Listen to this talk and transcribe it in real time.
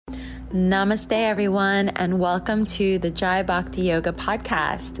Namaste, everyone, and welcome to the Jai Bhakti Yoga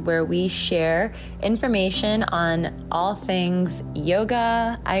podcast, where we share information on all things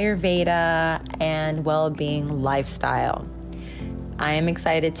yoga, Ayurveda, and well-being lifestyle. I am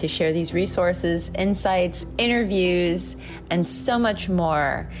excited to share these resources, insights, interviews, and so much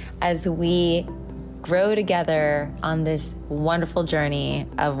more as we grow together on this wonderful journey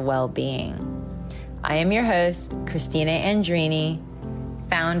of well-being. I am your host, Christina Andrini,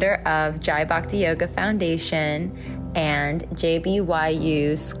 founder of Jai Bhakti Yoga Foundation and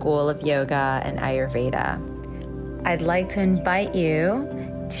JBYU School of Yoga and Ayurveda. I'd like to invite you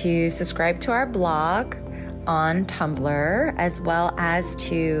to subscribe to our blog on Tumblr, as well as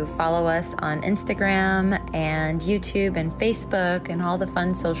to follow us on Instagram and YouTube and Facebook and all the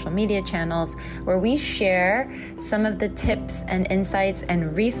fun social media channels where we share some of the tips and insights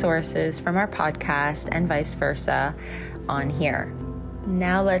and resources from our podcast and vice versa on here.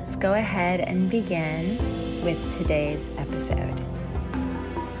 Now let's go ahead and begin with today's episode.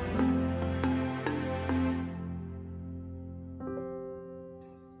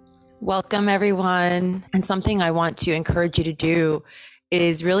 Welcome, everyone. And something I want to encourage you to do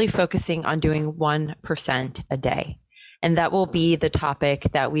is really focusing on doing 1% a day. And that will be the topic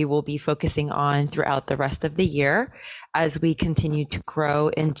that we will be focusing on throughout the rest of the year as we continue to grow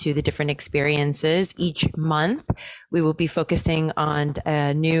into the different experiences. Each month, we will be focusing on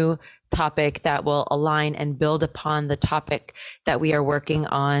a new topic that will align and build upon the topic that we are working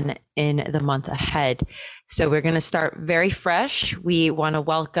on in the month ahead. So we're going to start very fresh. We want to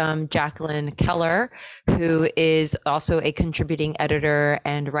welcome Jacqueline Keller, who is also a contributing editor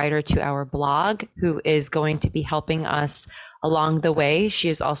and writer to our blog, who is going to be helping us along the way. She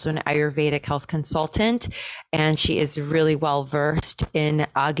is also an Ayurvedic health consultant, and she is really well versed in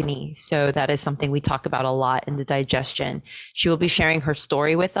Agni. So that is something we talk about a lot in the digestion. She will be sharing her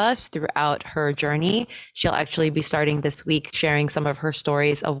story with us throughout her journey. She'll actually be starting this week sharing some of her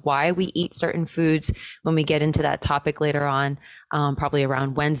stories of why we eat certain foods when we get into that topic later on, probably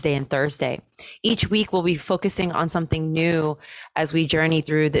around Wednesday and Thursday. Each week we'll be focusing on something new as we journey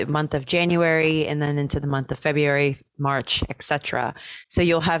through the month of January and then into the month of February, March, etc. So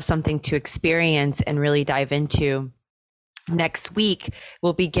you'll have something to experience and really dive into. Next week,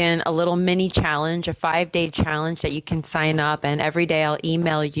 we'll begin a little mini challenge, a 5-day challenge that you can sign up. And every day I'll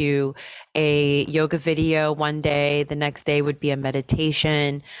email you a yoga video one day. The next day would be a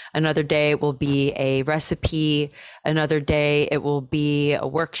meditation. Another day will be a recipe. Another day it will be a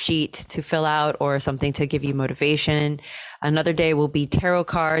worksheet to fill out or something to give you motivation. Another day will be tarot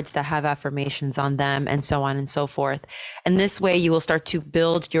cards that have affirmations on them, and so on and so forth. And this way you will start to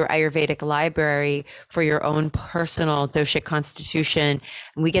build your Ayurvedic library for your own personal doshic constitution.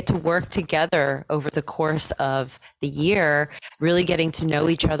 And we get to work together over the course of the year, really getting to know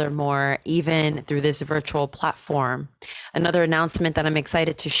each other more, even through this virtual platform. Another announcement that I'm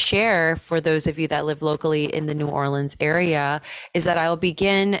excited to share for those of you that live locally in the New Orleans area is that I will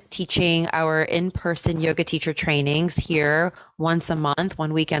begin teaching our in-person yoga teacher trainings here once a month.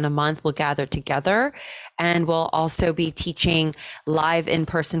 1 weekend a month we'll gather together, and we'll also be teaching live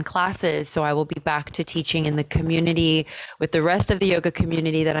in-person classes. So I will be back to teaching in the community with the rest of the yoga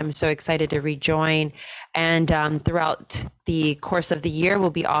community that I'm so excited to rejoin. And throughout the course of the year, we'll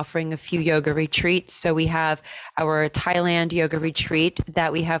be offering a few yoga retreats. So we have our Thailand yoga retreat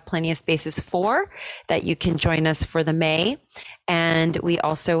that we have plenty of spaces for, that you can join us for the May. And we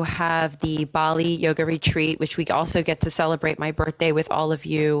also have the Bali yoga retreat, which we also get to celebrate my birthday with all of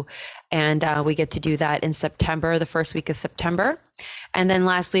you. And we get to do that in September, the first week of September. And then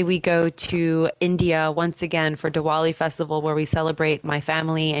lastly, we go to India once again for Diwali festival, where we celebrate my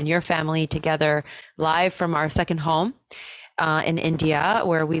family and your family together live from our second home in India,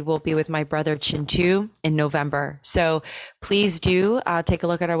 where we will be with my brother Chintu in November. So please do take a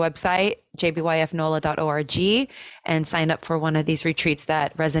look at our website, jbyfnola.org, and sign up for one of these retreats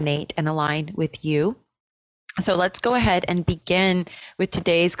that resonate and align with you. So let's go ahead and begin with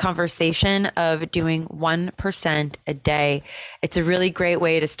today's conversation of doing 1% a day. It's a really great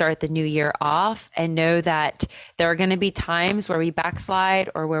way to start the new year off, and know that there are going to be times where we backslide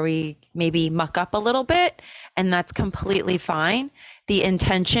or where we maybe muck up a little bit, and that's completely fine. The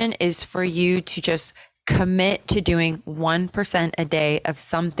intention is for you to just commit to doing 1% a day of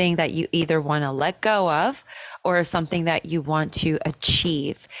something that you either want to let go of or something that you want to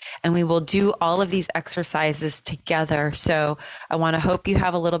achieve. And we will do all of these exercises together. So I want to hope you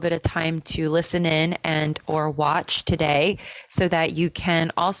have a little bit of time to listen in and or watch today so that you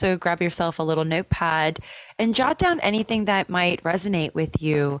can also grab yourself a little notepad and jot down anything that might resonate with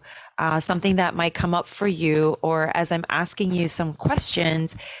you, something that might come up for you, or as I'm asking you some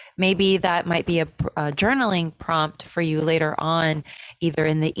questions, maybe that might be a journaling prompt for you later on, either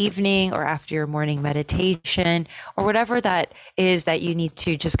in the evening or after your morning meditation, or whatever that is that you need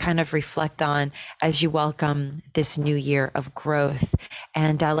to just kind of reflect on as you welcome this new year of growth.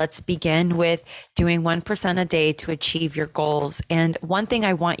 And let's begin with doing 1% a day to achieve your goals. And one thing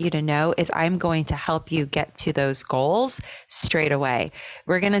I want you to know is I'm going to help you get to those goals straight away.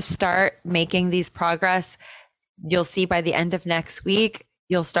 We're going to start making these progress. You'll see by the end of next week,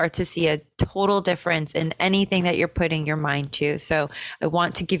 you'll start to see a total difference in anything that you're putting your mind to. So I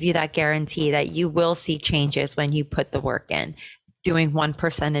want to give you that guarantee that you will see changes when you put the work in. Doing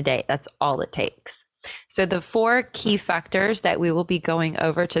 1% a day, that's all it takes. So the 4 key factors that we will be going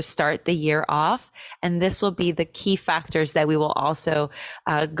over to start the year off, and this will be the key factors that we will also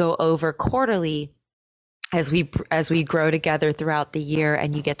go over quarterly as we grow together throughout the year,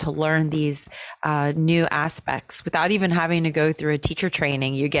 and you get to learn these new aspects without even having to go through a teacher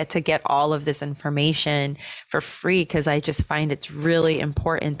training. You get to get all of this information for free, because I just find it's really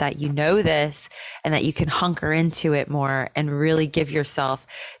important that you know this and that you can hunker into it more and really give yourself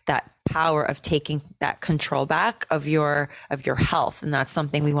that power of taking that control back of your health. And that's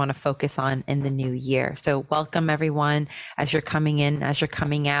something we want to focus on in the new year. So welcome everyone as you're coming in, as you're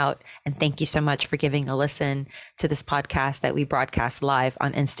coming out. And thank you so much for giving a listen to this podcast that we broadcast live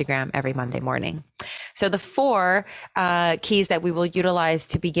on Instagram every Monday morning. So the 4 keys that we will utilize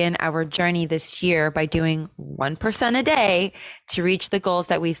to begin our journey this year by doing 1% a day to reach the goals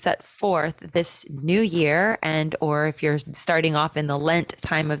that we set forth this new year. And, or if you're starting off in the Lent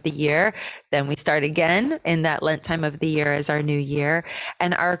time of the year, then we start again in that Lent time of the year as our new year.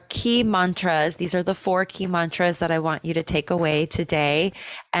 And our key mantras, these are the 4 key mantras that I want you to take away today.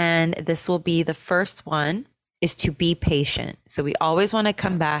 And this will be the first one is to be patient. So we always want to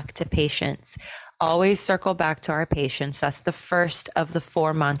come back to patience. Always circle back to our patience. That's the first of the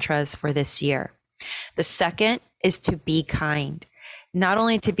 4 mantras for this year. The second is to be kind. Not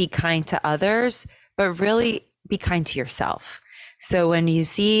only to be kind to others, but really be kind to yourself. So when you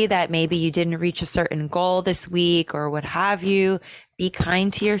see that maybe you didn't reach a certain goal this week or what have you, be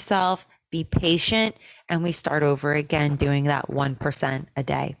kind to yourself, be patient, and we start over again doing that 1% a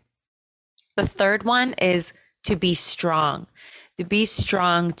day. The third one is to be strong. To be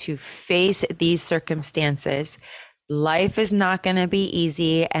strong to face these circumstances. Life is not going to be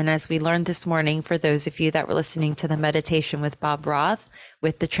easy. And as we learned this morning, for those of you that were listening to the meditation with Bob Roth,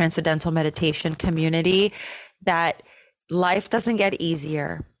 with the Transcendental Meditation community, that life doesn't get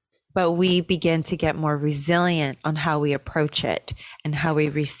easier, but we begin to get more resilient on how we approach it and how we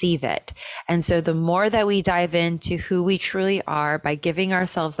receive it. And so the more that we dive into who we truly are by giving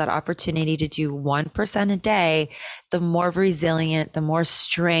ourselves that opportunity to do 1% a day, the more resilient, the more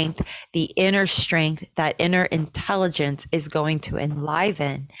strength, the inner strength, that inner intelligence is going to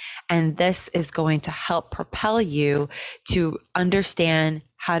enliven. And this is going to help propel you to understand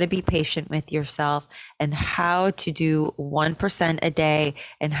how to be patient with yourself and how to do 1% a day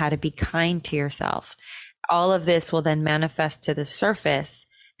and how to be kind to yourself. All of this will then manifest to the surface,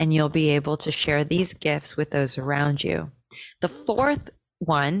 and you'll be able to share these gifts with those around you. The 4th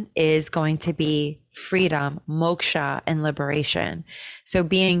one is going to be freedom, moksha, and liberation. So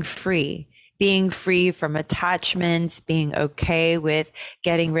being free from attachments, being okay with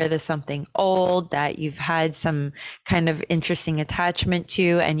getting rid of something old that you've had some kind of interesting attachment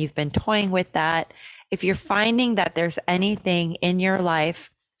to, and you've been toying with that. If you're finding that there's anything in your life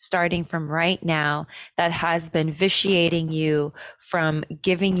starting from right now that has been vitiating you from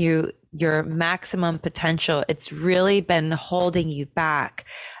giving you your maximum potential, it's really been holding you back,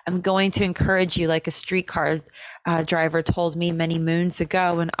 I'm going to encourage you, like a streetcar driver told me many moons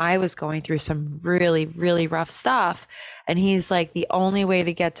ago when I was going through some really, really rough stuff. And he's like, the only way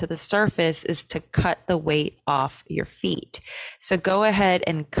to get to the surface is to cut the weight off your feet. So go ahead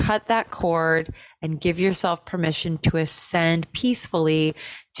and cut that cord and give yourself permission to ascend peacefully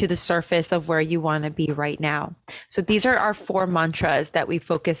to the surface of where you want to be right now. So these are our 4 mantras that we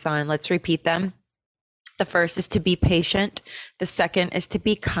focus on. Let's repeat them. The first is to be patient. The second is to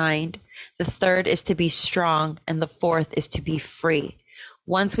be kind. The third is to be strong. And the 4th is to be free.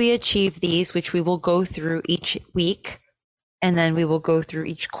 Once we achieve these, which we will go through each week, And then we will go through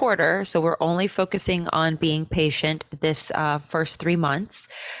each quarter. So we're only focusing on being patient this first 3 months,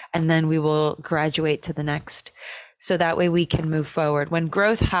 and then we will graduate to the next. So that way we can move forward. When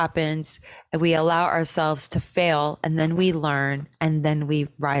growth happens, we allow ourselves to fail, and then we learn, and then we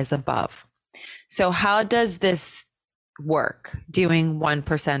rise above. So how does this work, doing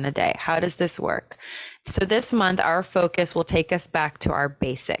 1% a day? How does this work? So this month, our focus will take us back to our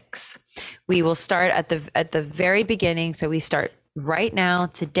basics. We will start at the very beginning. So we start right now,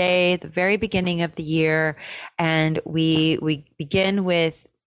 today, the very beginning of the year, and we begin with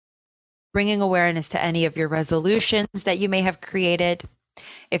bringing awareness to any of your resolutions that you may have created,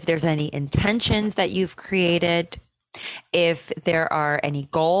 if there's any intentions that you've created, if there are any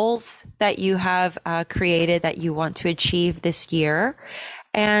goals that you have created that you want to achieve this year.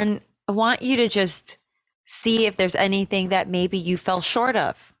 And I want you to just see if there's anything that maybe you fell short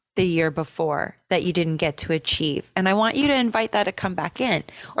of the year before that you didn't get to achieve. And I want you to invite that to come back in,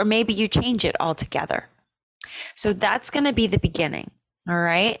 or maybe you change it altogether. So that's going to be the beginning. All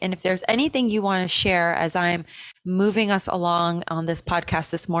right. And if there's anything you want to share as I'm moving us along on this podcast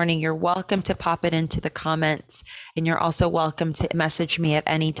this morning, you're welcome to pop it into the comments, and you're also welcome to message me at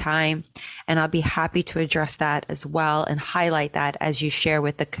any time. And I'll be happy to address that as well and highlight that as you share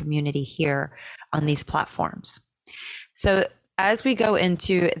with the community here on these platforms. So as we go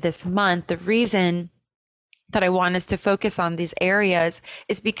into this month, the reason that I want us to focus on these areas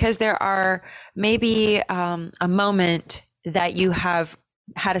is because there are maybe a moment that you have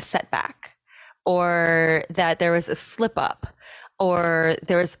had a setback, or that there was a slip up, or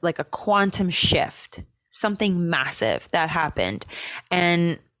there was like a quantum shift, something massive that happened.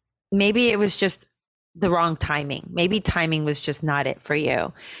 And maybe it was just the wrong timing. Maybe timing was just not it for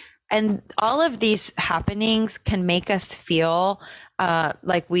you. And all of these happenings can make us feel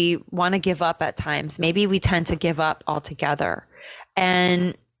like we want to give up at times. Maybe we tend to give up altogether.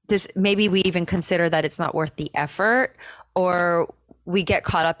 And maybe we even consider that it's not worth the effort, or we get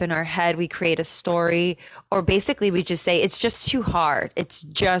caught up in our head, we create a story, or basically we just say, it's just too hard. It's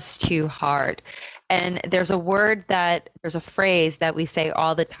just too hard. And there's a phrase that we say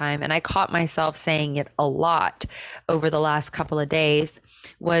all the time, and I caught myself saying it a lot over the last couple of days,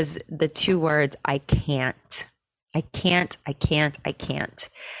 was the 2 words, I can't. I can't, I can't, I can't.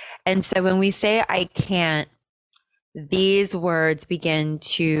 And so when we say I can't, these words begin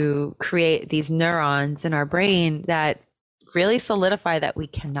to create these neurons in our brain that really solidify that we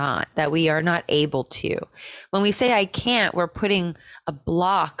cannot, that we are not able to. When we say I can't, we're putting a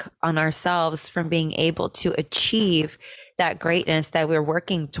block on ourselves from being able to achieve that greatness that we're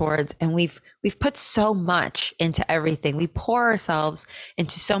working towards. And we've put so much into everything. We pour ourselves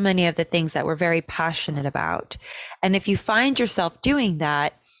into so many of the things that we're very passionate about. And if you find yourself doing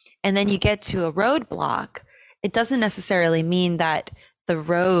that, and then you get to a roadblock, it doesn't necessarily mean that the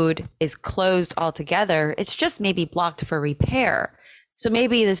road is closed altogether. It's just maybe blocked for repair. So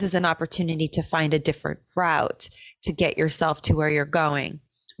maybe this is an opportunity to find a different route to get yourself to where you're going.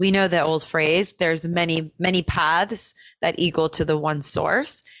 We know the old phrase, there's many, many paths that equal to the one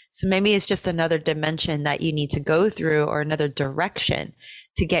source. So maybe it's just another dimension that you need to go through, or another direction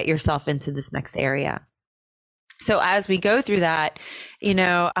to get yourself into this next area. So as we go through that,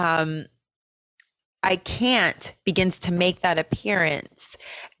 I can't begins to make that appearance.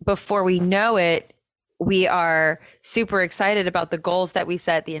 Before we know it, we are super excited about the goals that we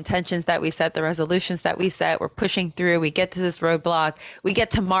set, the intentions that we set, the resolutions that we set. We're pushing through. We get to this roadblock. We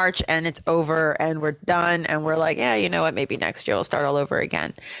get to March and it's over and we're done. And we're like, yeah, you know what? Maybe next year we'll start all over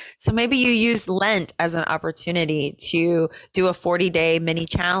again. So maybe you use Lent as an opportunity to do a 40-day mini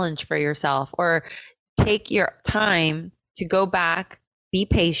challenge for yourself, or take your time to go back, be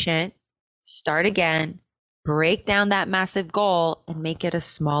patient, start again, break down that massive goal and make it a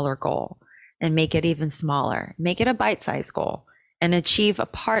smaller goal, and make it even smaller, make it a bite-sized goal, and achieve a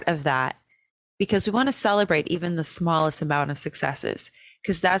part of that, because we want to celebrate even the smallest amount of successes,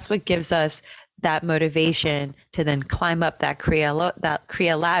 because that's what gives us that motivation to then climb up that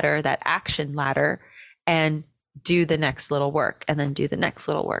Kriya ladder, that action ladder, and do the next little work, and then do the next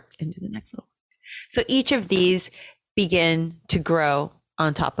little work, and do the next little work. So each of these begin to grow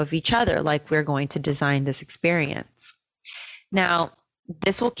on top of each other, like we're going to design this experience. Now,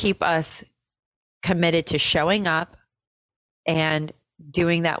 this will keep us committed to showing up and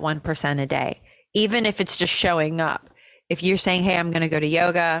doing that 1% a day, even if it's just showing up. If you're saying, hey, I'm going to go to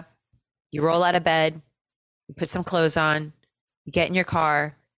yoga, you roll out of bed, you put some clothes on, you get in your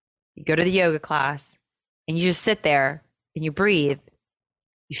car, you go to the yoga class, and you just sit there and you breathe,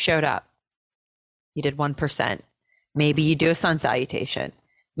 you showed up. You did 1%. Maybe you do a sun salutation.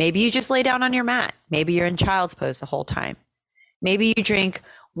 Maybe you just lay down on your mat. Maybe you're in child's pose the whole time. Maybe you drink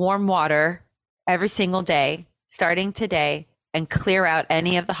warm water every single day, starting today, and clear out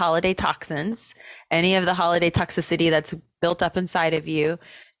any of the holiday toxins, any of the holiday toxicity that's built up inside of you.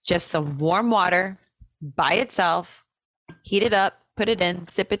 Just some warm water by itself, heat it up, put it in,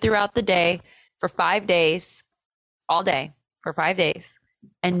 sip it throughout the day for 5 days, all day for 5 days,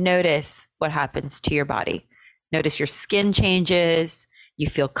 and notice what happens to your body. Notice your skin changes, you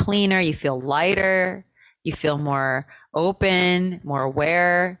feel cleaner, you feel lighter, you feel more open, more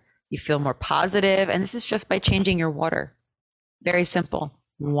aware, you feel more positive. And this is just by changing your water. Very simple,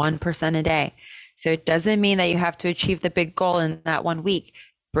 1% a day. So it doesn't mean that you have to achieve the big goal in that 1 week.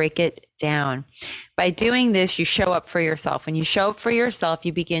 Break it down. By doing this, you show up for yourself. When you show up for yourself,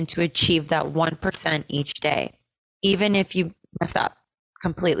 you begin to achieve that 1% each day. Even if you mess up,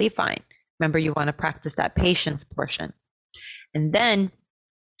 completely fine. Remember, you want to practice that patience portion. And then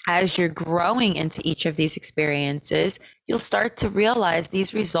as you're growing into each of these experiences, you'll start to realize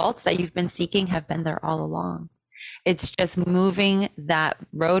these results that you've been seeking have been there all along. It's just moving that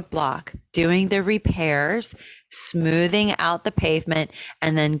roadblock, doing the repairs, smoothing out the pavement,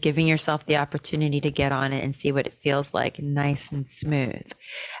 and then giving yourself the opportunity to get on it and see what it feels like, nice and smooth.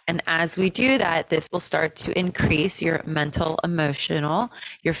 And as we do that, this will start to increase your mental, emotional,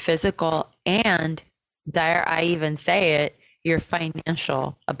 your physical, and dare I even say it, your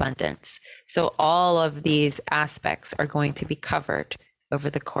financial abundance. So all of these aspects are going to be covered over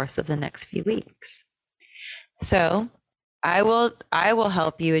the course of the next few weeks. So I will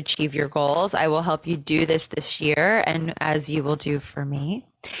help you achieve your goals. I will help you do this year, and as you will do for me.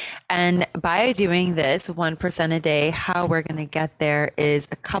 And by doing this 1% a day, how we're going to get there is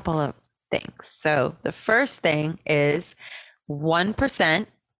a couple of things. So the first thing is 1%.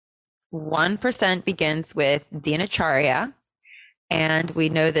 1% begins with dinacharya, and we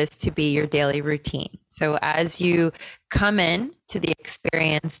know this to be your daily routine. So as you come in to the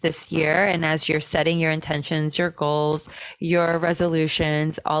experience this year, and as you're setting your intentions, your goals, your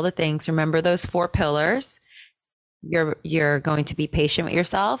resolutions, all the things, remember those 4 pillars. You're going to be patient with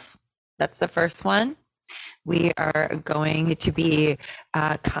yourself. That's the first one. We are going to be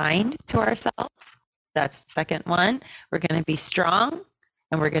kind to ourselves. That's the second one. We're going to be strong,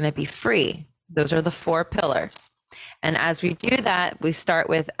 and we're going to be free. Those are the 4 pillars. And as we do that, we start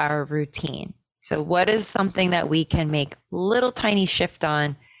with our routine. So what is something that we can make little tiny shift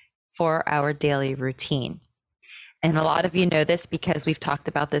on for our daily routine? And a lot of you know this because we've talked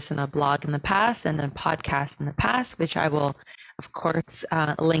about this in a blog in the past and a podcast in the past, which I will, of course,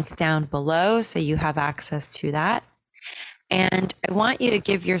 link down below so you have access to that. And I want you to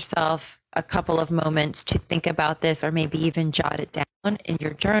give yourself a couple of moments to think about this, or maybe even jot it down in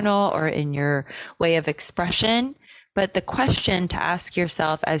your journal or in your way of expression. But the question to ask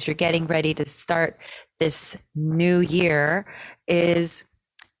yourself as you're getting ready to start this new year is,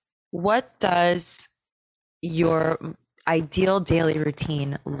 what does your ideal daily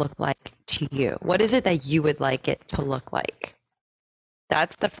routine look like to you? What is it that you would like it to look like?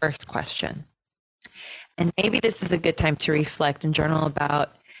 That's the first question. And maybe this is a good time to reflect and journal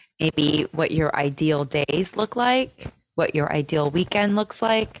about maybe what your ideal days look like, what your ideal weekend looks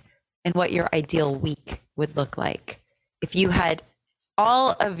like, and what your ideal week would look like. If you had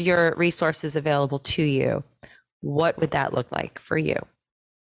all of your resources available to you, what would that look like for you?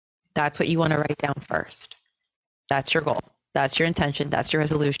 That's what you want to write down first. That's your goal. That's your intention. That's your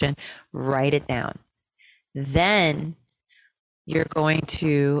resolution. Write it down. Then you're going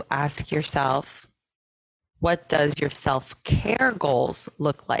to ask yourself, what does your self-care goals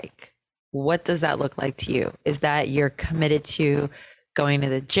look like? What does that look like to you? Is that you're committed to going to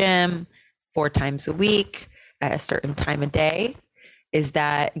the gym 4 times a week at a certain time of day? Is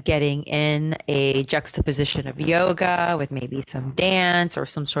that getting in a juxtaposition of yoga with maybe some dance or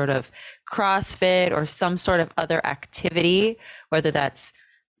some sort of CrossFit or some sort of other activity, whether that's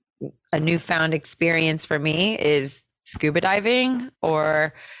a newfound experience for me is scuba diving,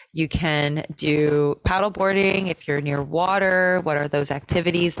 or you can do paddleboarding if you're near water. What are those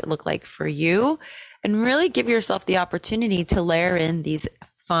activities that look like for you? And really give yourself the opportunity to layer in these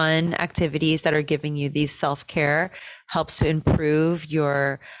fun activities that are giving you these self-care. Helps to improve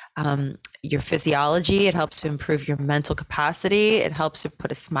your physiology. It helps to improve your mental capacity. It helps to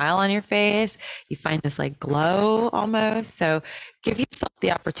put a smile on your face. You find this like glow almost. So give yourself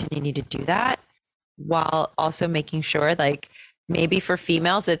the opportunity to do that, while also making sure, like, maybe for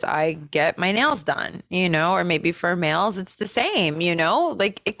females, it's I get my nails done, or maybe for males, it's the same,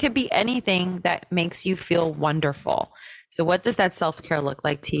 like it could be anything that makes you feel wonderful. So what does that self-care look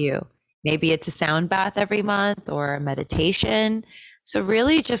like to you? Maybe it's a sound bath every month or a meditation. So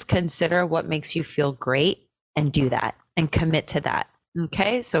really just consider what makes you feel great and do that. and commit to that.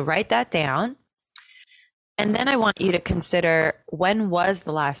 Okay, so write that down. And then I want you to consider, when was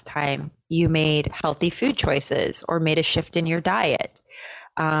the last time you made healthy food choices or made a shift in your diet?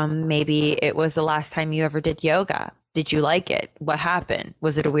 Maybe it was the last time you ever did yoga. Did you like it? What happened?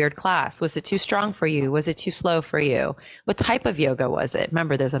 Was it a weird class? Was it too strong for you? Was it too slow for you? What type of yoga was it?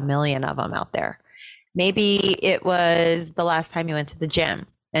 Remember, there's a million of them out there. Maybe it was the last time you went to the gym,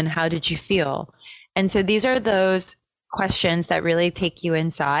 and how did you feel? And so these are those questions that really take you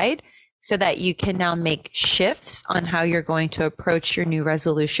inside so that you can now make shifts on how you're going to approach your new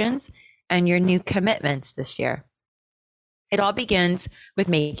resolutions and your new commitments this year. It all begins with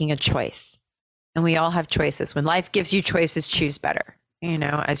making a choice. And we all have choices. When life gives you choices, choose better. You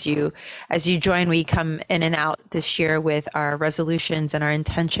know, as you join, we come in and out this year with our resolutions and our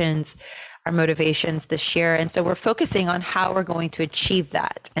intentions, our motivations this year. And so we're focusing on how we're going to achieve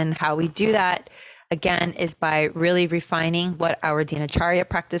that. And how we do that, again, is by really refining what our dinacharya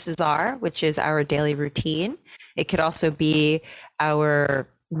practices are, which is our daily routine. It could also be our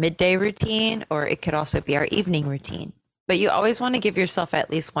midday routine, or it could also be our evening routine. But you always want to give yourself at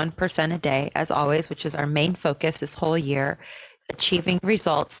least 1% a day, as always, which is our main focus this whole year, achieving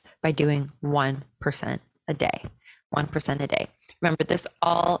results by doing 1% a day. 1% a day. Remember, this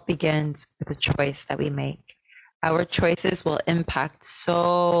all begins with a choice that we make. Our choices will impact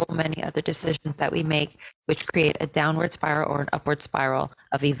so many other decisions that we make, which create a downward spiral or an upward spiral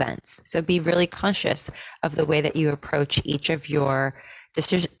of events. So be really conscious of the way that you approach each of your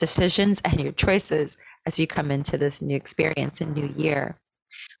decisions and your choices as you come into this new experience and new year.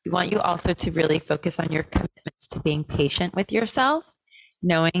 We want you also to really focus on your commitments to being patient with yourself,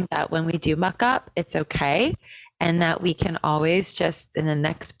 knowing that when we do muck up, it's okay, and that we can always just, in the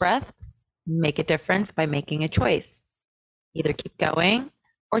next breath, make a difference by making a choice. Either keep going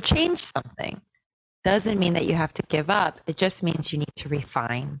or change something. Doesn't mean that you have to give up. It just means you need to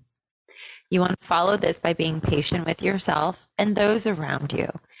refine. You want to follow this by being patient with yourself and those around you.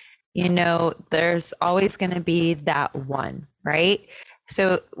 You know, there's always going to be that one, right?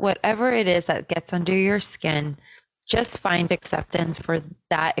 So whatever it is that gets under your skin, just find acceptance for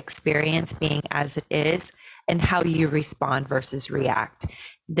that experience being as it is and how you respond versus react.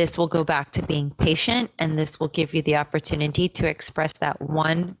 This will go back to being patient, and this will give you the opportunity to express that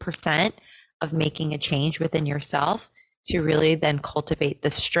 1% of making a change within yourself to really then cultivate the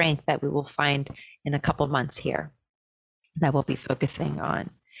strength that we will find in a couple months here that we'll be focusing on.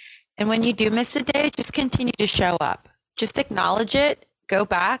 And when you do miss a day, just continue to show up. Just acknowledge it, go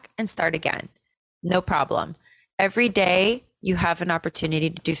back and start again. No problem. Every day you have an opportunity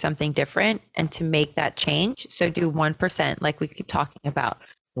to do something different and to make that change. So do 1%, like we keep talking about,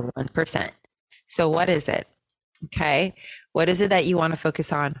 1%. So what is it? Okay. What is it that you want to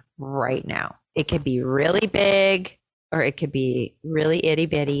focus on right now? It could be really big or it could be really itty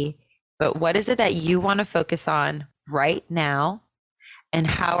bitty, but what is it that you want to focus on right now? And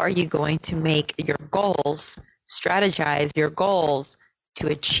how are you going to make your goals, strategize your goals to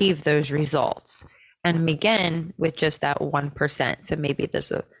achieve those results? And begin with just that 1%. So maybe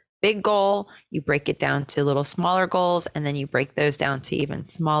there's a big goal, you break it down to little smaller goals, and then you break those down to even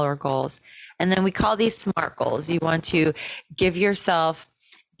smaller goals. And then we call these SMART goals. You want to give yourself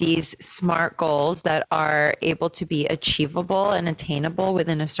these SMART goals that are able to be achievable and attainable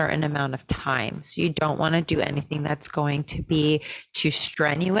within a certain amount of time. So you don't want to do anything that's going to be too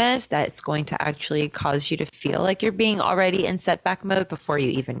strenuous, that's going to actually cause you to feel like you're being already in setback mode before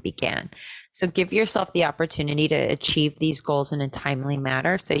you even began. So give yourself the opportunity to achieve these goals in a timely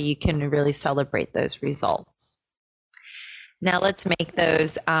manner so you can really celebrate those results. Now let's make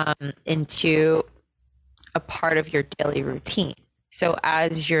those into a part of your daily routine. So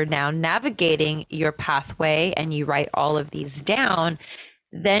as you're now navigating your pathway and you write all of these down,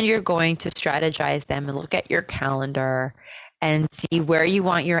 then you're going to strategize them and look at your calendar and see where you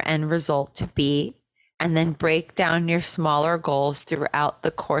want your end result to be, and then break down your smaller goals throughout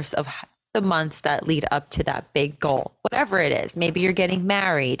the course of the months that lead up to that big goal, whatever it is. Maybe you're getting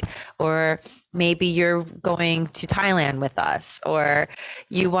married, or maybe you're going to Thailand with us, or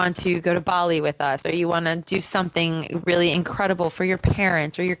you want to go to Bali with us, or you want to do something really incredible for your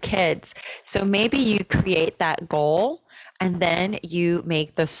parents or your kids. So maybe you create that goal and then you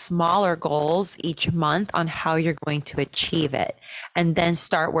make the smaller goals each month on how you're going to achieve it, and then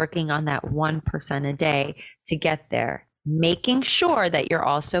start working on that 1% a day to get there, making sure that you're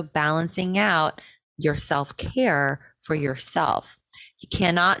also balancing out your self-care for yourself. You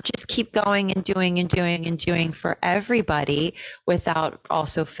cannot just keep going and doing and doing and doing for everybody without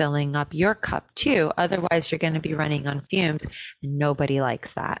also filling up your cup too. Otherwise, you're going to be running on fumes, and nobody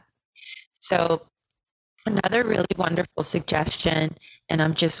likes that. So Another really wonderful suggestion, and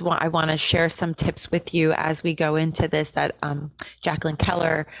I want to share some tips with you as we go into this that Jacqueline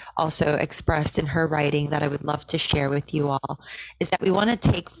Keller also expressed in her writing that I would love to share with you all, is that we want to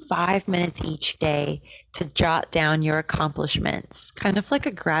take 5 minutes each day to jot down your accomplishments, kind of like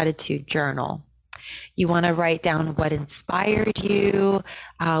a gratitude journal. You want to write down what inspired you,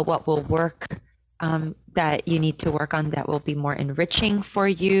 what will work, that you need to work on that will be more enriching for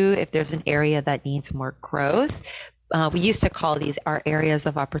you. If there's an area that needs more growth, we used to call these our areas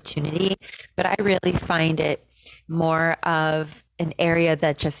of opportunity, but I really find it more of an area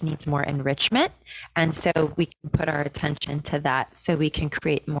that just needs more enrichment. And so we can put our attention to that so we can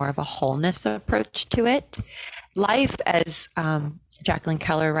create more of a wholeness approach to it. Life, as Jacqueline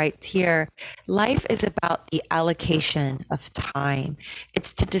Keller writes here, life is about the allocation of time.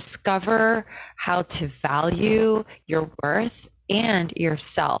 It's to discover how to value your worth and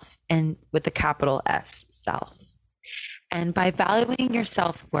yourself, and with the capital S, self. And by valuing your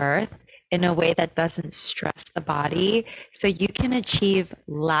self-worth in a way that doesn't stress the body, so you can achieve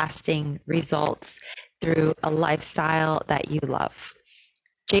lasting results through a lifestyle that you love.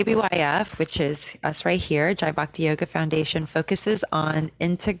 JBYF, which is us right here, Jai Bhakti Yoga Foundation, focuses on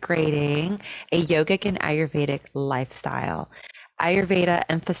integrating a yogic and Ayurvedic lifestyle. Ayurveda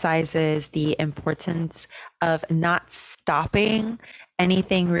emphasizes the importance of not stopping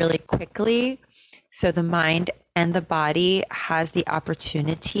anything really quickly, so the mind and the body has the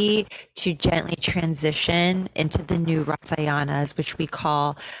opportunity to gently transition into the new rasayanas, which we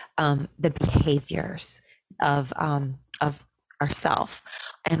call the behaviors of ourself,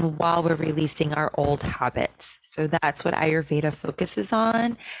 and while we're releasing our old habits. So that's what Ayurveda focuses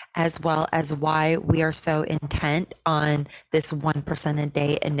on, as well as why we are so intent on this 1% a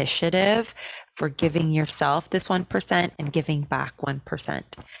day initiative for giving yourself this 1% and giving back 1%.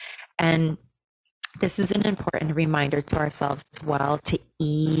 And this is an important reminder to ourselves as well to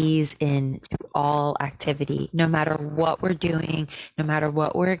ease into all activity, no matter what we're doing, no matter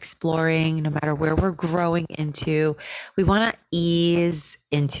what we're exploring, no matter where we're growing into. We want to ease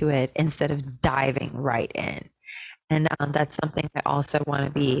into it instead of diving right in. And that's something I also want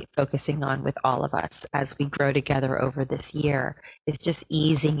to be focusing on with all of us as we grow together over this year, is just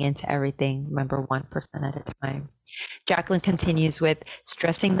easing into everything. Remember, 1% at a time. Jacqueline continues with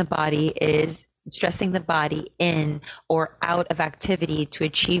stressing the body in or out of activity to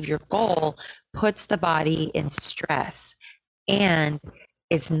achieve your goal puts the body in stress, and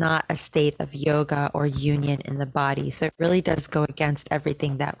it's not a state of yoga or union in the body. So it really does go against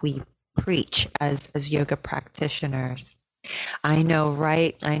everything that we preach as yoga practitioners. I know,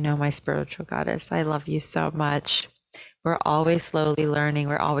 right? I know, my spiritual goddess. I love you so much. We're always slowly learning.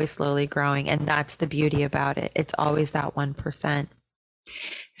 We're always slowly growing. And that's the beauty about it. It's always that 1%.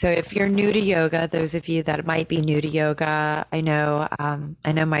 So if you're new to yoga, those of you that might be new to yoga, I know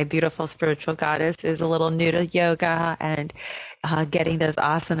my beautiful spiritual goddess is a little new to yoga and getting those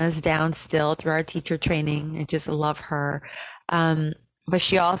asanas down still through our teacher training. I just love her. But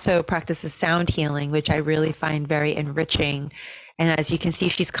she also practices sound healing, which I really find very enriching. And as you can see,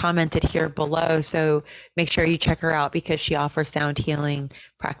 she's commented here below. So make sure you check her out, because she offers sound healing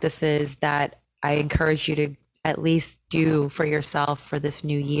practices that I encourage you to at least do for yourself for this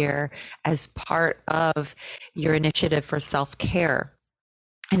new year as part of your initiative for self-care.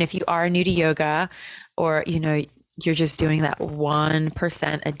 And if you are new to yoga, or you're just doing that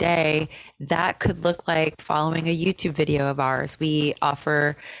 1% a day, that could look like following a YouTube video of ours. We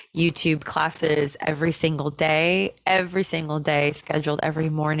offer YouTube classes every single day, scheduled every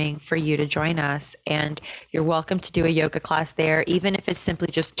morning for you to join us. And you're welcome to do a yoga class there, even if it's simply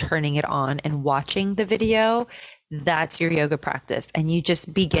just turning it on and watching the video. That's your yoga practice. And you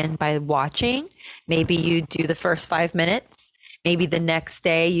just begin by watching. Maybe you do the first 5 minutes. Maybe the next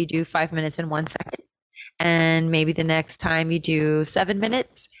day you do 5 minutes and 1 second. And maybe the next time you do 7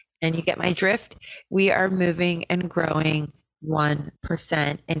 minutes, and you get my drift. We are moving and growing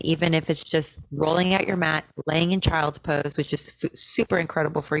 1%. And even if it's just rolling out your mat, laying in child's pose, which is super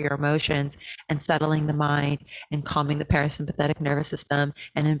incredible for your emotions and settling the mind and calming the parasympathetic nervous system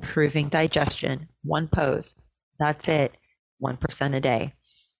and improving digestion, one pose. That's it, 1% a day.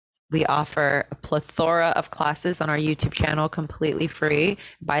 We offer a plethora of classes on our YouTube channel, completely free,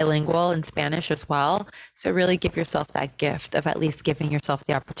 bilingual in Spanish as well. So really give yourself that gift of at least giving yourself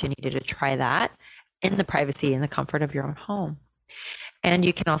the opportunity to try that in the privacy and the comfort of your own home. And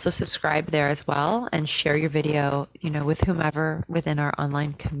you can also subscribe there as well and share your video, with whomever within our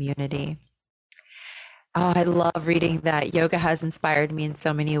online community. Oh, I love reading that. Yoga has inspired me in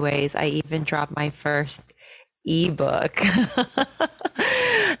so many ways. I even dropped my first ebook.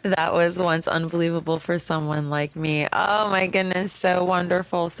 That was once unbelievable for someone like me. Oh my goodness, so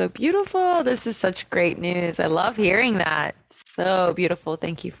wonderful, so beautiful. This is such great news. I love hearing that. So beautiful.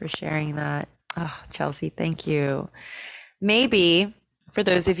 Thank you for sharing that. Oh, Chelsea, thank you. Maybe for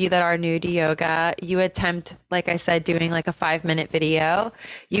those of you that are new to yoga, you attempt, like I said, doing like a 5-minute video.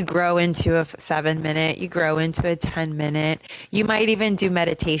 You grow into a 7-minute, you grow into a 10-minute. You might even do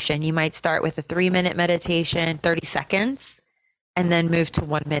meditation. You might start with a 3-minute meditation, 30 seconds, and then move to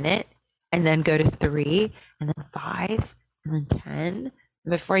 1 minute, and then go to 3, and then 5, and then 10.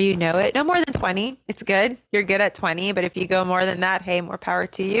 Before you know it, no more than 20. It's good. You're good at 20. But if you go more than that, hey, more power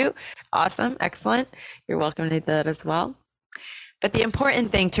to you. Awesome. Excellent. You're welcome to do that as well. But the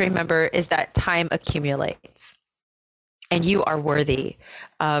important thing to remember is that time accumulates, and you are worthy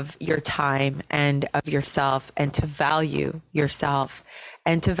of your time and of yourself, and to value yourself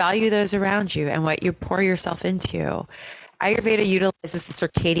and to value those around you and what you pour yourself into. Ayurveda utilizes the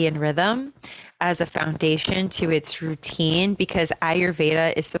circadian rhythm as a foundation to its routine because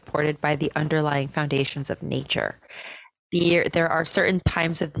Ayurveda is supported by the underlying foundations of nature. There are certain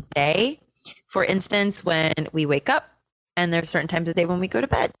times of the day, for instance, when we wake up, and there's certain times of the day when we go to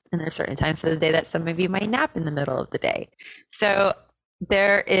bed, and there's certain times of the day that some of you might nap in the middle of the day. So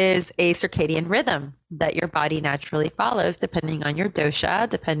there is a circadian rhythm that your body naturally follows depending on your dosha,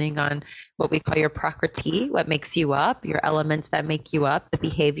 depending on what we call your prakriti, what makes you up, your elements that make you up, the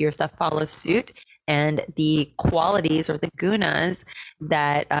behaviors that follow suit, and the qualities or the gunas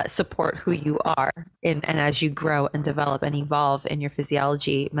that support who you are and as you grow and develop and evolve in your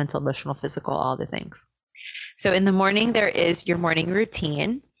physiology, mental, emotional, physical, all the things. So in the morning, there is your morning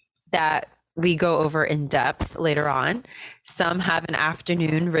routine that we go over in depth later on. Some have an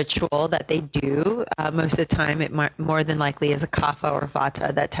afternoon ritual that they do. Most of the time, it more than likely is a kapha or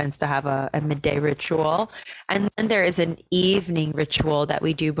vata that tends to have a midday ritual. And then there is an evening ritual that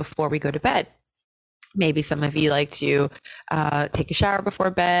we do before we go to bed. Maybe some of you like to take a shower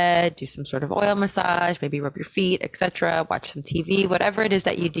before bed, do some sort of oil massage, maybe rub your feet, etc., watch some TV, whatever it is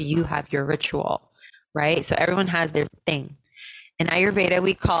that you do, you have your ritual. Right? So everyone has their thing. In Ayurveda,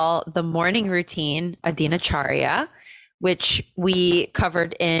 we call the morning routine a dinacharya, which we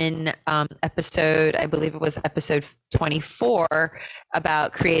covered in episode, I believe it was episode 24,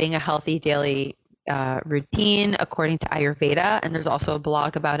 about creating a healthy daily routine according to Ayurveda. And there's also a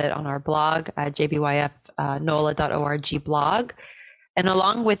blog about it on our blog at jbyfnola.org blog. And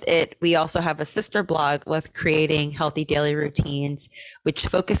along with it, we also have a sister blog with creating healthy daily routines, which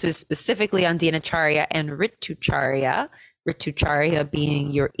focuses specifically on dinacharya and ritucharya, ritucharya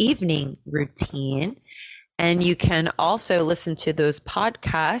being your evening routine. And you can also listen to those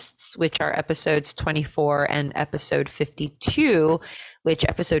podcasts, which are episodes 24 and episode 52, which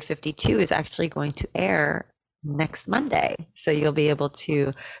episode 52 is actually going to air next Monday. So you'll be able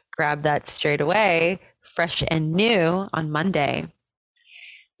to grab that straight away, fresh and new on Monday.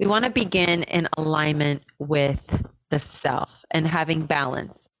 We want to begin in alignment with the self and having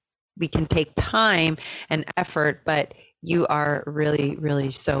balance. We can take time and effort, but you are really, really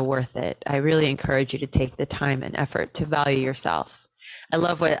so worth it. I really encourage you to take the time and effort to value yourself. I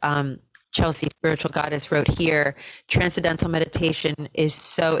love what Chelsea, Spiritual Goddess, wrote here. Transcendental meditation is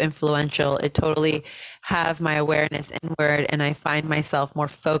so influential. It totally have my awareness inward, and I find myself more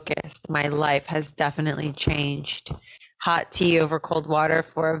focused. My life has definitely changed. Hot tea over cold water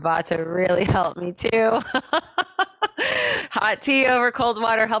for Vata really helped me too. Hot tea over cold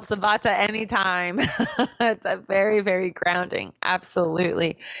water helps a Vata anytime. It's a very, very grounding.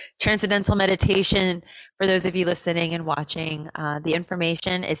 Absolutely. Transcendental meditation, for those of you listening and watching, the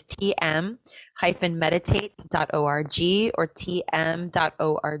information is tm-meditate.org or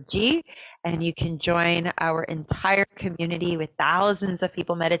tm.org. And you can join our entire community with thousands of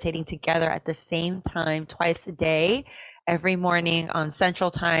people meditating together at the same time, twice a day, every morning on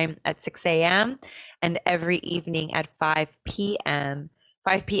Central Time at 6 a.m. and every evening at 5 p.m.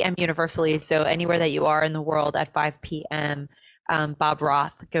 5 p.m. universally. So anywhere that you are in the world at 5 p.m., Bob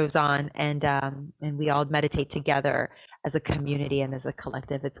Roth goes on and we all meditate together as a community and as a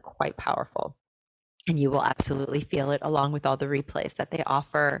collective. It's quite powerful. And you will absolutely feel it along with all the replays that they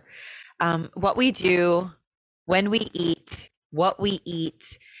offer. What we do, when we eat, what we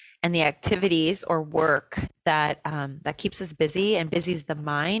eat, and the activities or work that that keeps us busy and busies the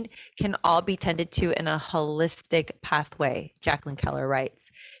mind can all be tended to in a holistic pathway, Jacqueline Keller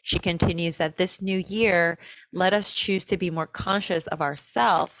writes. She continues that this new year, let us choose to be more conscious of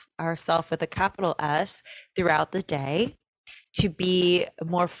ourself with a capital S, throughout the day, to be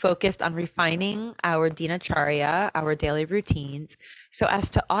more focused on refining our dinacharya, our daily routines, so as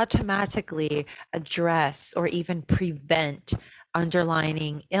to automatically address or even prevent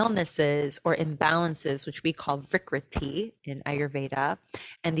underlying illnesses or imbalances, which we call vikriti in Ayurveda.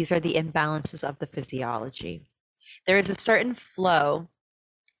 And these are the imbalances of the physiology. There is a certain flow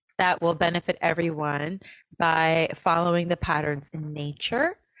that will benefit everyone by following the patterns in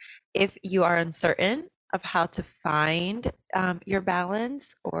nature. If you are uncertain of how to find your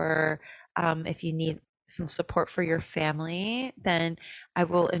balance, or if you need some support for your family, then I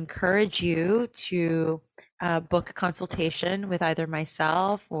will encourage you to book a consultation with either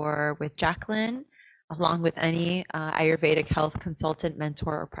myself or with Jacqueline, along with any Ayurvedic health consultant,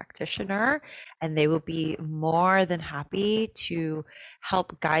 mentor, or practitioner. And they will be more than happy to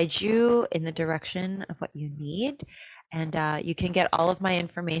help guide you in the direction of what you need. And you can get all of my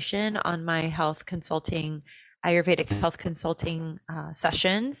information on my health consulting, Ayurvedic health consulting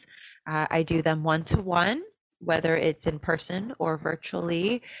sessions. I do them one-to-one, whether it's in person or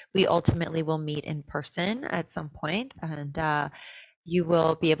virtually. We ultimately will meet in person at some point, and you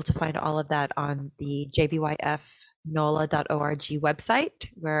will be able to find all of that on the jbyfnola.org website,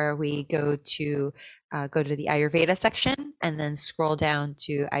 where we go to the Ayurveda section and then scroll down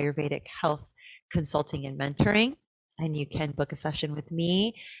to Ayurvedic health consulting and mentoring. And you can book a session with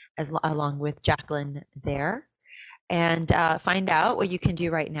me along with Jacqueline there, and find out what you can do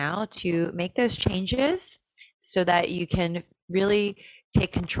right now to make those changes so that you can really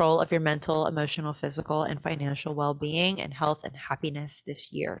take control of your mental, emotional, physical, and financial well-being and health and happiness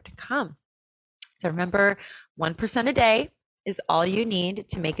this year to come. So remember, 1% a day is all you need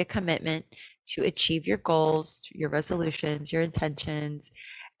to make a commitment to achieve your goals, your resolutions, your intentions,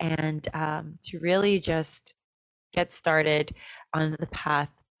 and to really just get started on the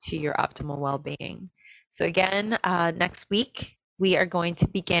path to your optimal well-being. So again, next week, we are going to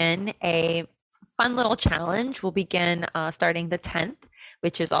begin a fun little challenge. We'll begin starting the 10th,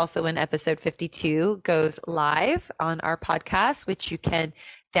 which is also when episode 52 goes live on our podcast, which you can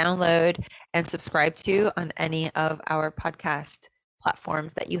download and subscribe to on any of our podcast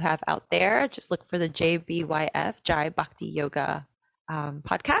platforms that you have out there. Just look for the JBYF, Jai Bhakti Yoga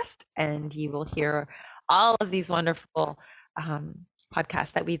podcast, and you will hear all of these wonderful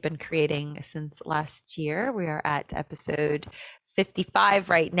podcasts that we've been creating since last year. We are at episode 55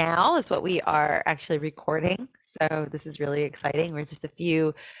 right now is what we are actually recording. So this is really exciting. We're just a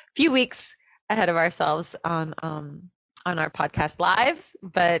few weeks ahead of ourselves on our podcast lives,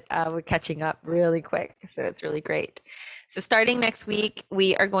 but we're catching up really quick. So it's really great. So starting next week,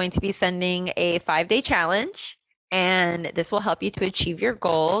 we are going to be sending a 5-day challenge. And this will help you to achieve your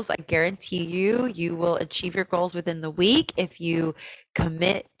goals. I guarantee you will achieve your goals within the week if you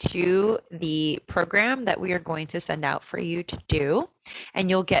commit to the program that we are going to send out for you to do. And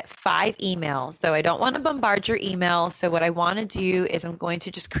you'll get 5 emails. So I don't want to bombard your email. So what I want to do is I'm going to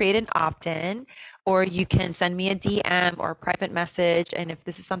just create an opt-in, or you can send me a DM or a private message. And if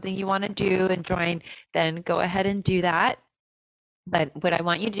this is something you want to do and join, then go ahead and do that. But what I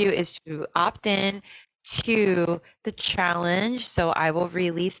want you to do is to opt in to the challenge. So I will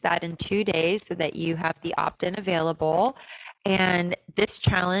release that in 2 days so that you have the opt-in available. And this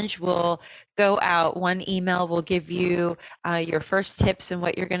challenge will go out. One email will give you your first tips and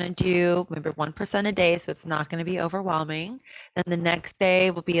what you're going to do. Remember, 1% a day, so it's not going to be overwhelming. Then the next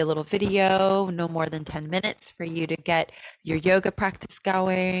day will be a little video, no more than 10 minutes for you to get your yoga practice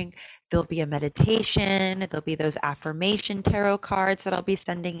going. There'll be a meditation. There'll be those affirmation tarot cards that I'll be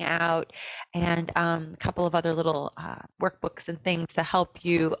sending out, and a couple of other little workbooks and things to help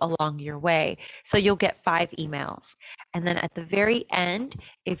you along your way. So you'll get 5 emails. And then at the very end,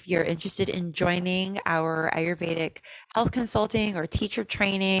 if you're interested in joining our Ayurvedic health consulting or teacher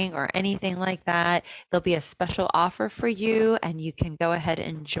training or anything like that, there'll be a special offer for you, and you can go ahead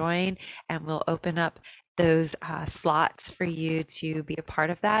and join, and we'll open up those slots for you to be a part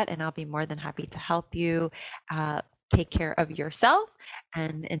of that. And I'll be more than happy to help you take care of yourself.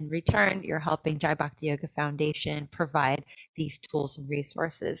 And in return, you're helping Jai Bhakti Yoga Foundation provide these tools and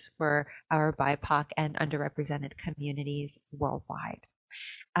resources for our BIPOC and underrepresented communities worldwide.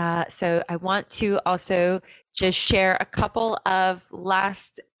 So I want to also just share a couple of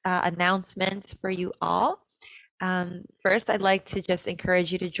last announcements for you all. First, I'd like to just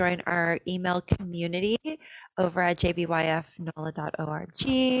encourage you to join our email community over at jbyfnola.org.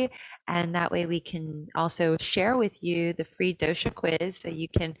 And that way we can also share with you the free dosha quiz. So you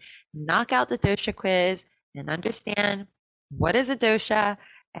can knock out the dosha quiz and understand what is a dosha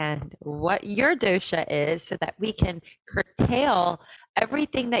and what your dosha is, so that we can curtail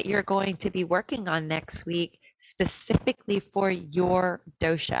everything that you're going to be working on next week, specifically for your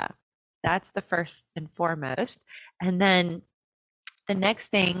dosha. That's the first and foremost. And then the next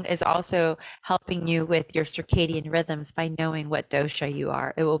thing is also helping you with your circadian rhythms by knowing what dosha you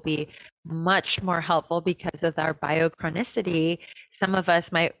are. It will be much more helpful because of our biochronicity. Some of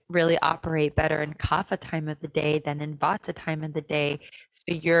us might really operate better in kapha time of the day than in vata time of the day.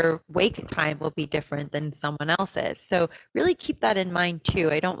 So your wake time will be different than someone else's. So really keep that in mind too.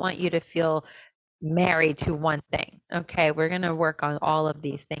 I don't want you to feel married to one thing. Okay, we're going to work on all of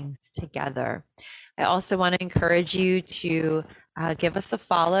these things together. I also want to encourage you to give us a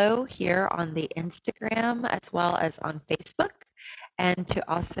follow here on the Instagram as well as on Facebook, and to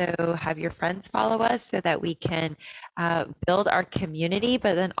also have your friends follow us so that we can build our community,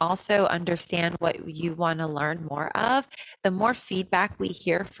 but then also understand what you want to learn more of. The more feedback we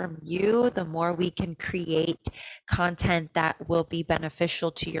hear from you, the more we can create content that will be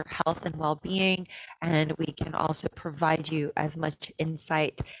beneficial to your health and well-being, and we can also provide you as much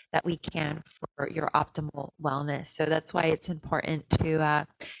insight that we can for your optimal wellness. So that's why it's important to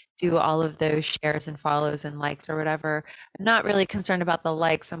do all of those shares and follows and likes or whatever. I'm not really concerned about the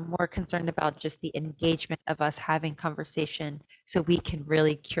likes. I'm more concerned about just the engagement of us having conversation so we can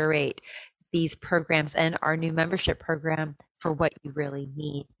really curate these programs and our new membership program for what you really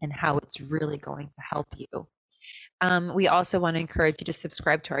need and how it's really going to help you. We also want to encourage you to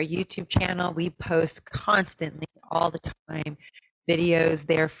subscribe to our YouTube channel. We post constantly all the time videos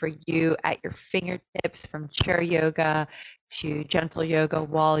there for you at your fingertips, from chair yoga to gentle yoga,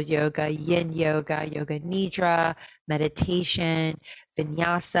 wall yoga, yin yoga, yoga nidra, meditation,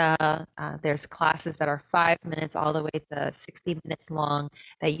 vinyasa. There's classes that are 5 minutes all the way to 60 minutes long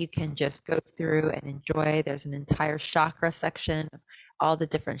that you can just go through and enjoy. There's an entire chakra section, all the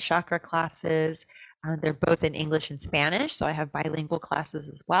different chakra classes. They're both in English and Spanish, so I have bilingual classes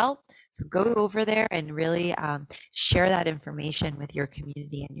as well. So go over there and really share that information with your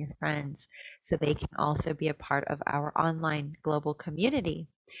community and your friends so they can also be a part of our online global community.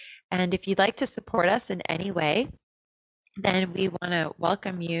 And if you'd like to support us in any way, then we want to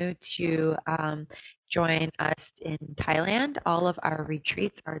welcome you to join us in Thailand. All of our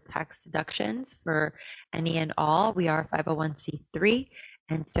retreats are tax deductions for any and all. We are 501c3.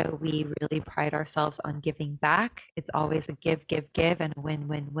 And so we really pride ourselves on giving back. It's always a give, give, give, and a win,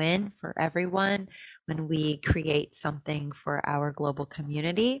 win, win for everyone when we create something for our global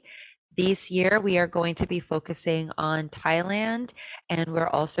community. This year, we are going to be focusing on Thailand, and we're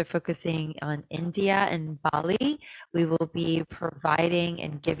also focusing on India and Bali. We will be providing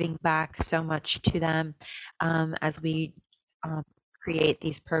and giving back so much to them as we create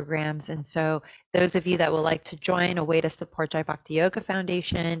these programs. And so those of you that would like to join, a way to support Jai Bhakti Yoga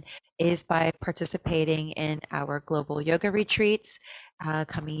Foundation is by participating in our global yoga retreats,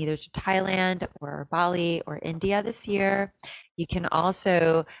 coming either to Thailand or Bali or India this year. You can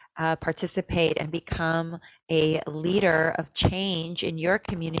also participate and become a leader of change in your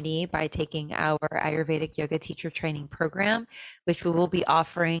community by taking our Ayurvedic Yoga Teacher Training Program, which we will be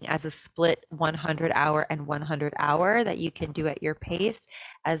offering as a split 100-hour and 100-hour that you can do at your pace,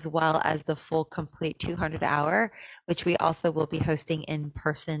 as well as the full complete 200-hour, which we also will be hosting in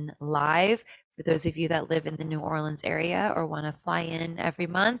person live. For those of you that live in the New Orleans area or want to fly in every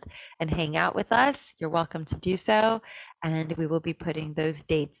month and hang out with us, you're welcome to do so. And we will be putting those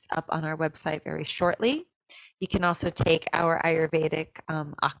dates up on our website very shortly. You can also take our Ayurvedic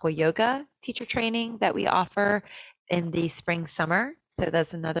Aqua Yoga teacher training that we offer in the spring, summer. So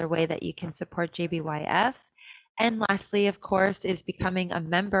that's another way that you can support JBYF. And lastly, of course, is becoming a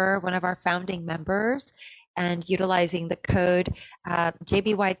member, one of our founding members, and utilizing the code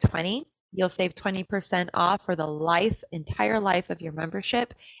JBY20. You'll save 20% off for the entire life of your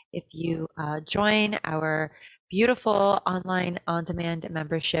membership if you join our beautiful online on-demand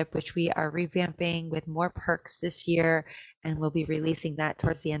membership, which we are revamping with more perks this year, and we'll be releasing that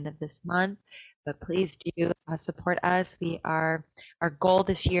towards the end of this month. But please do support us. Our goal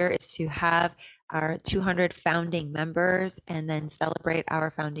this year is to have our 200 founding members and then celebrate our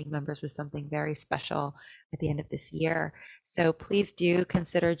founding members with something very special at the end of this year. So please do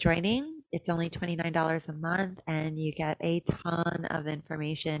consider joining. It's only $29 a month, and you get a ton of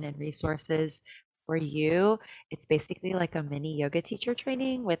information and resources for you. It's basically like a mini yoga teacher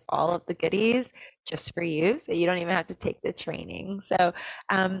training with all of the goodies just for you. So you don't even have to take the training. So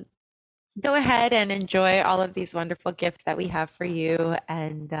go ahead and enjoy all of these wonderful gifts that we have for you.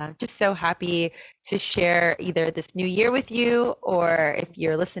 And just so happy to share either this new year with you, or if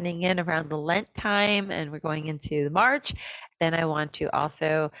you're listening in around the Lent time and we're going into March, then I want to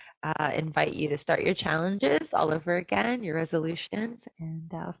also invite you to start your challenges all over again, your resolutions,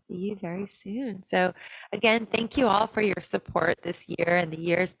 and I'll see you very soon. So, again, thank you all for your support this year and the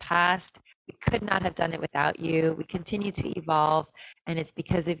years past. We could not have done it without you. We continue to evolve, and it's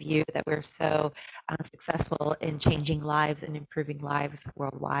because of you that we're so successful in changing lives and improving lives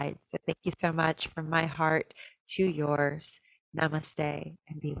worldwide. So thank you so much from my heart to yours. Namaste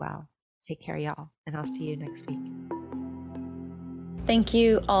and be well. Take care, y'all, and I'll see you next week. Thank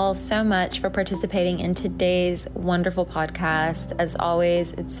you all so much for participating in today's wonderful podcast. As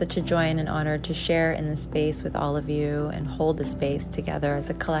always, it's such a joy and an honor to share in this space with all of you and hold the space together as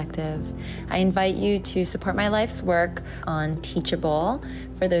a collective. I invite you to support my life's work on Teachable.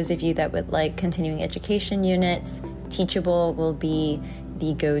 For those of you that would like continuing education units, Teachable will be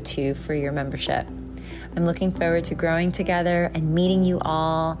the go-to for your membership. I'm looking forward to growing together and meeting you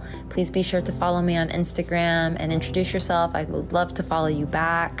all. Please be sure to follow me on Instagram and introduce yourself. I would love to follow you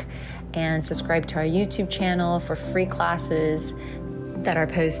back, and subscribe to our YouTube channel for free classes that are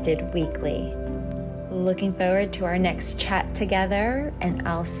posted weekly. Looking forward to our next chat together, and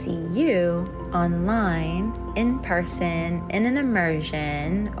I'll see you online, in person, in an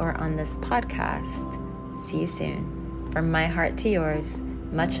immersion, or on this podcast. See you soon. From my heart to yours,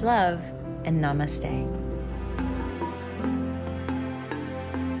 much love and namaste.